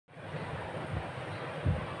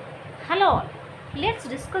Hello all, let's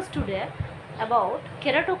discuss today about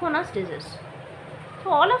keratoconus disease. So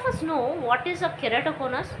all of us know what is a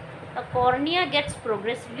keratoconus. The cornea gets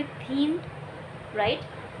progressively thinned, right?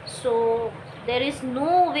 So there is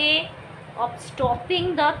no way of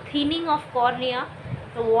stopping the thinning of cornea.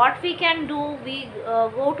 So what we can do, we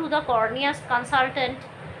go to the cornea consultant.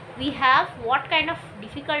 We have what kind of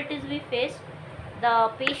difficulties we face.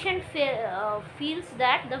 The patient feels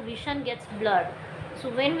that the vision gets blurred. So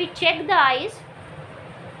when we check the eyes,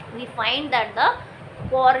 we find that the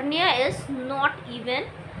cornea is not even.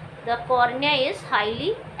 The cornea is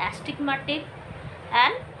highly astigmatic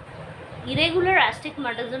and irregular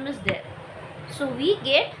astigmatism is there. So we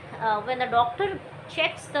get, when the doctor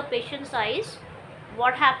checks the patient's eyes,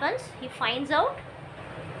 what happens? He finds out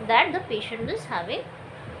that the patient is having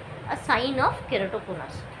a sign of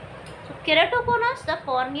keratoconus. So keratoconus, the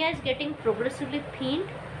cornea is getting progressively thinned.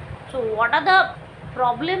 So what are the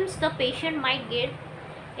problems the patient might get?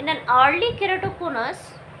 In an early keratoconus,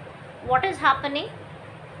 what is happening?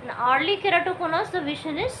 In early keratoconus, the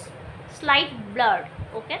vision is slight blurred.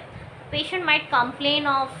 Okay, patient might complain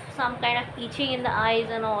of some kind of itching in the eyes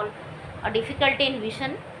and all, a difficulty in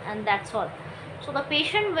vision, and that's all. So the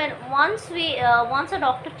patient, once a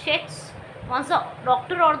doctor checks, once the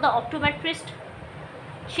doctor or the optometrist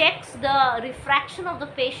checks the refraction of the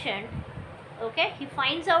patient, okay, he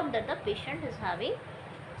finds out that the patient is having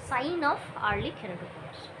sign of early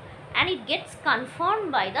keratoconus, and it gets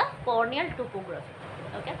confirmed by the corneal topography.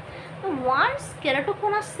 Okay, so once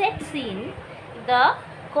keratoconus sets in, the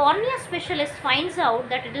cornea specialist finds out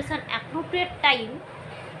that it is an appropriate time,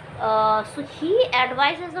 so he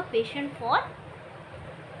advises the patient for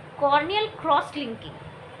corneal cross-linking,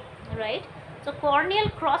 right? So corneal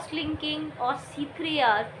cross-linking or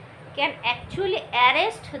C3R can actually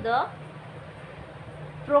arrest the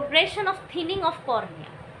progression of thinning of cornea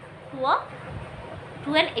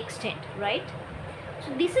to an extent, right?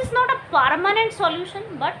 So this is not a permanent solution,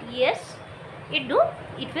 but yes, it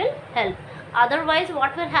will help. Otherwise,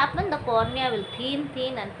 what will happen? The cornea will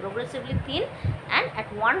thin and progressively thin, and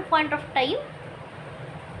at one point of time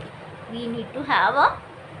we need to have a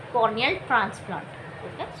corneal transplant.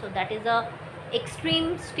 Okay, so that is a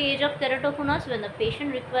extreme stage of keratoconus when the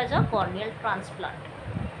patient requires a corneal transplant,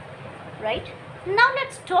 right? Now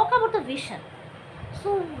let's talk about the vision.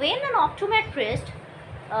 So when an optometrist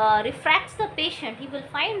refracts the patient, he will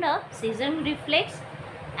find a seizing reflex,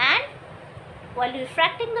 and while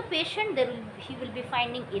refracting the patient, he will be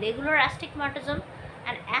finding irregular astigmatism,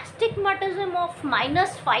 and astigmatism of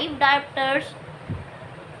 -5 diopters.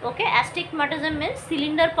 Okay, astigmatism means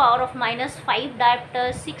cylinder power of -5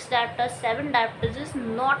 diopters, 6 diopters, 7 diopters is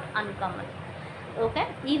not uncommon. Okay,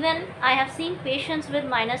 even I have seen patients with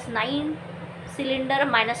 -9 cylinder,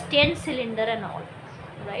 -10 cylinder and all,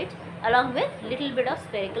 right, along with little bit of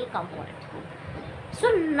spherical component.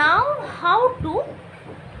 So now how to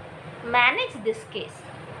manage this case,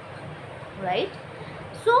 right?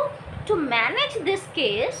 So to manage this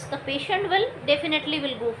case, the patient will definitely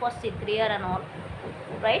go for C3R and all,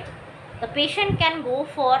 right? The patient can go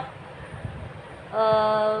for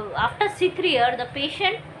after C3R, the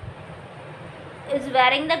patient is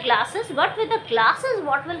wearing the glasses, but with the glasses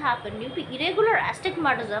what will happen? Due to irregular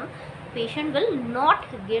astigmatism, patient will not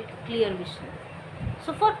get clear vision.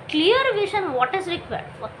 So for clear vision, what is required?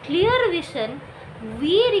 For clear vision,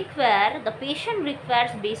 the patient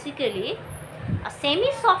requires basically a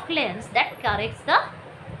semi-soft lens that corrects the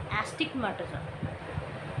astigmatism.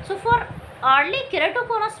 So for early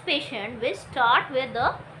keratoconus patient, we start with the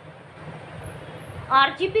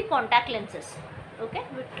RGP contact lenses. Okay,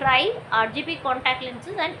 we try RGP contact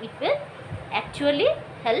lenses and it will actually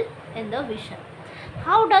help in the vision.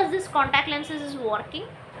 How does this contact lenses is working?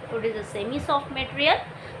 So it is a semi-soft material.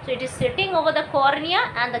 So it is sitting over the cornea,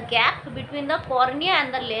 and the gap between the cornea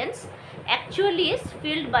and the lens actually is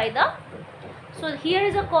filled by the, so here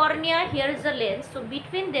is a cornea, here is the lens, so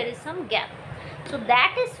between there is some gap. So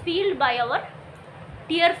that is filled by our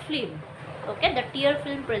tear film. Okay, the tear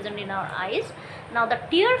film present in our eyes. Now the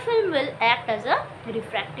tear film will act as a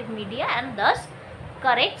refractive media and thus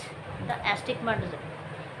correct the astigmatism.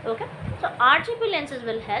 Okay, so RGP lenses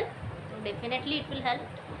will help, definitely it will help.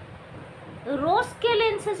 Rose scale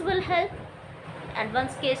lenses will help,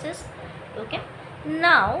 advanced cases. Okay,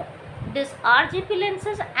 now this RGP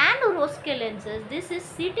lenses and rose scale lenses, this is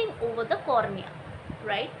sitting over the cornea,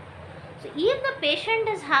 right? So if the patient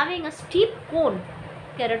is having a steep cone,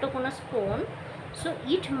 keratoconus cone, so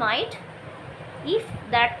it might, if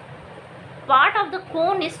that part of the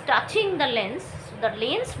cone is touching the lens, so the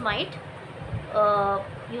lens might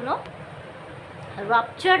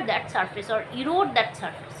rupture that surface or erode that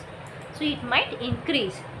surface. so it might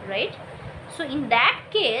increase, right? So in that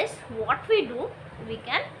case, what we do, we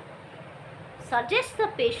can suggest the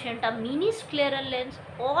patient a mini scleral lens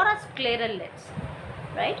or a scleral lens,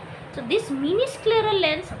 right? So this mini scleral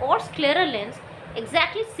lens or scleral lens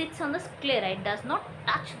exactly sits on the sclera, it does not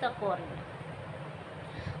touch the cornea.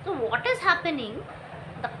 So what is happening,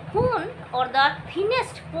 the cone or the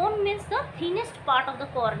thinnest, cone means the thinnest part of the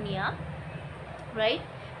cornea, right,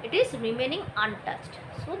 it is remaining untouched.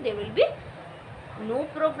 So there will be no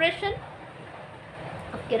progression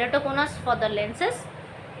of keratoconus for the lenses,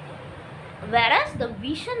 whereas the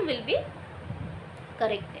vision will be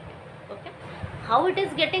corrected. Okay, how it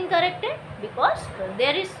is getting corrected? Because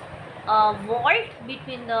there is a vault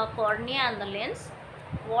between the cornea and the lens.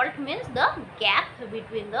 Vault means the gap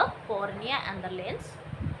between the cornea and the lens,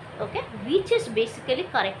 okay, which is basically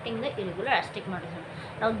correcting the irregular astigmatism.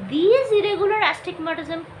 Now these irregular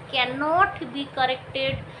astigmatism cannot be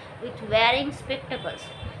corrected with wearing spectacles.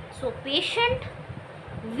 So patient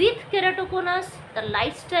with keratoconus, the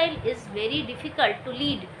lifestyle is very difficult to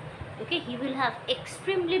lead. Okay, he will have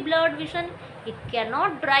extremely blurred vision, he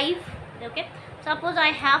cannot drive. Okay, suppose I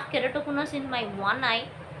have keratoconus in my one eye.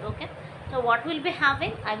 Okay, so what will be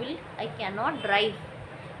having, I cannot drive,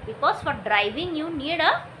 because for driving you need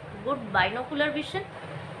a good binocular vision,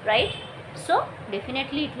 right? So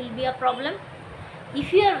definitely it will be a problem.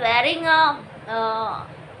 If you are wearing a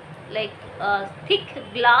thick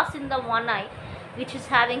glass in the one eye which is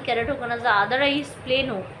having keratoconus, the other eye is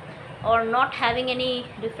plano or not having any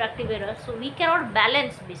refractive error, so we cannot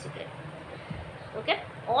balance basically. Okay,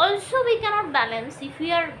 also we cannot balance if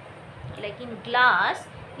we are like in glass,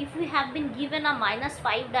 if we have been given a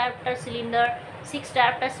 -5 diopter cylinder, 6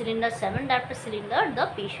 diopter cylinder, 7 diopter cylinder, the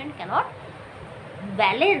patient cannot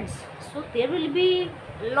balance. So there will be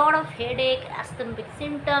a lot of headache, asthmatic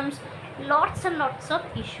symptoms, lots and lots of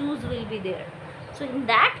issues will be there. So in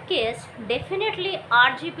that case, definitely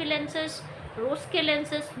RGP lenses, Rosque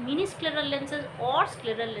lenses, mini scleral lenses or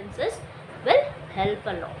scleral lenses will help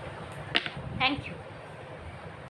a lot. Thank you.